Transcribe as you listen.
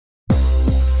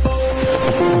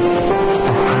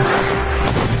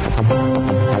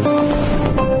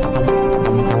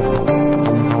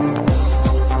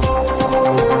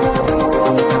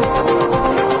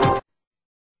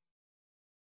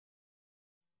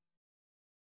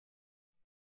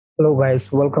Hello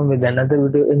guys, welcome with another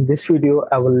video. In this video,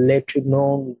 I will let you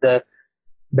know the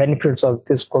benefits of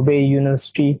this Kobe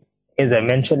University. As I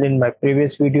mentioned in my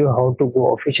previous video, how to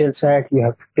go official site. You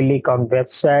have to click on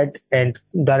website and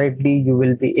directly you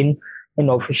will be in an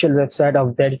official website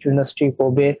of that university,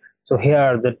 Kobe. So here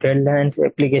are the deadlines.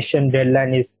 Application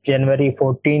deadline is January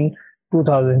 14,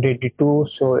 2022.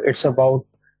 So it's about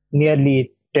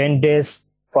nearly 10 days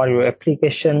for your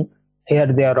application. Here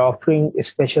they are offering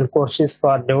special courses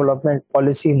for development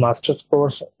policy, master's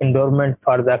course, endowment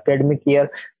for the academic year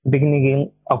beginning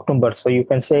in October. So you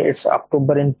can say it's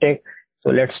October intake.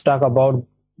 So let's talk about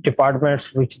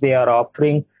departments which they are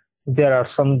offering. There are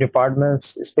some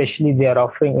departments, especially they are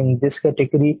offering in this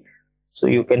category. So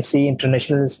you can see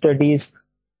international studies,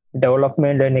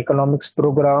 development and economics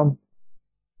program,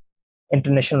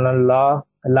 international law,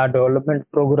 law development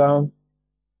program,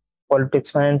 politics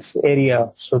science area.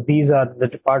 So these are the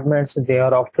departments they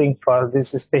are offering for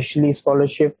this especially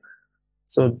scholarship.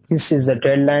 So this is the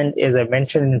deadline, as I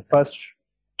mentioned in first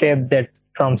step, that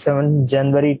from 7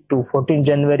 January to 14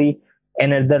 January.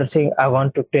 Another thing I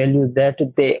want to tell you that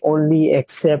they only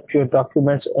accept your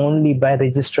documents only by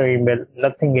register email,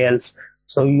 nothing else.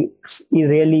 So it's a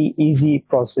really easy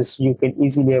process. You can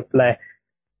easily apply.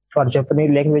 For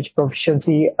Japanese language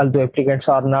proficiency, although applicants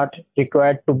are not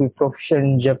required to be proficient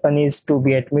in Japanese to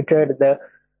be admitted, the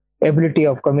ability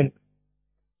of communication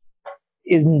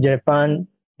in Japan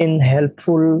is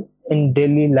helpful in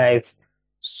daily lives.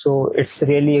 So it's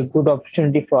really a good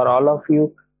opportunity for all of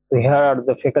you. So here are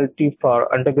the faculty for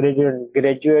undergraduate and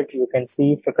graduate. You can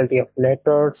see faculty of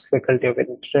letters, faculty of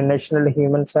international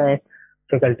human science,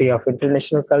 faculty of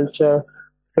international culture,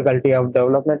 faculty of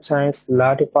development science,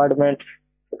 law department,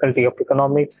 faculty of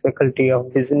economics, faculty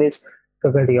of business,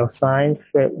 faculty of science.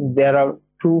 There are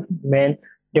two main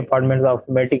departments of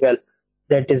medical,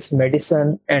 that is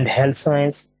medicine and health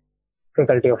science,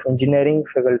 faculty of engineering,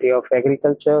 faculty of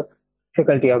agriculture,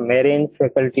 faculty of marine,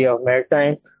 faculty of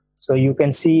maritime. So you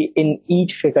can see in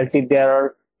each faculty there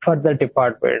are further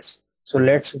departments. So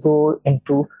let's go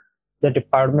into the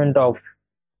department of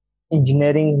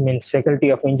engineering, means faculty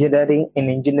of engineering. In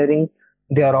engineering,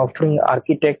 they are offering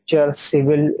architecture,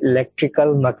 civil,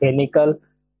 electrical, mechanical,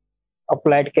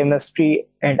 applied chemistry,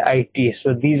 and IT.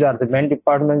 So these are the main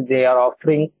departments they are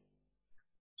offering.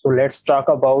 So let's talk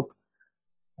about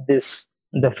this,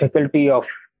 the faculty of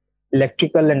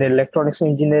electrical and electronics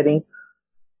engineering.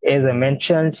 As I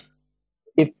mentioned,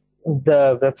 if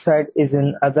the website is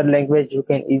in other language, you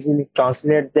can easily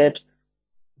translate that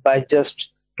by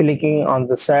just clicking on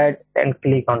the site and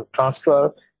click on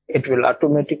transfer. It will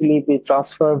automatically be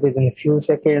transferred within a few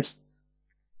seconds.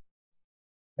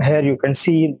 Here you can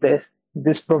see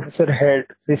this professor had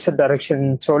research direction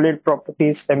in solid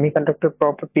properties, semiconductor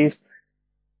properties.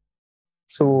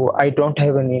 So I don't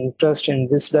have any interest in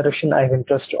this direction. I have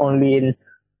interest only in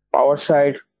power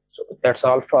side. So that's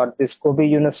all for this Kobe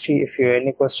University. If you have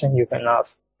any question, you can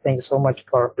ask. Thank you so much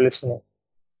for listening.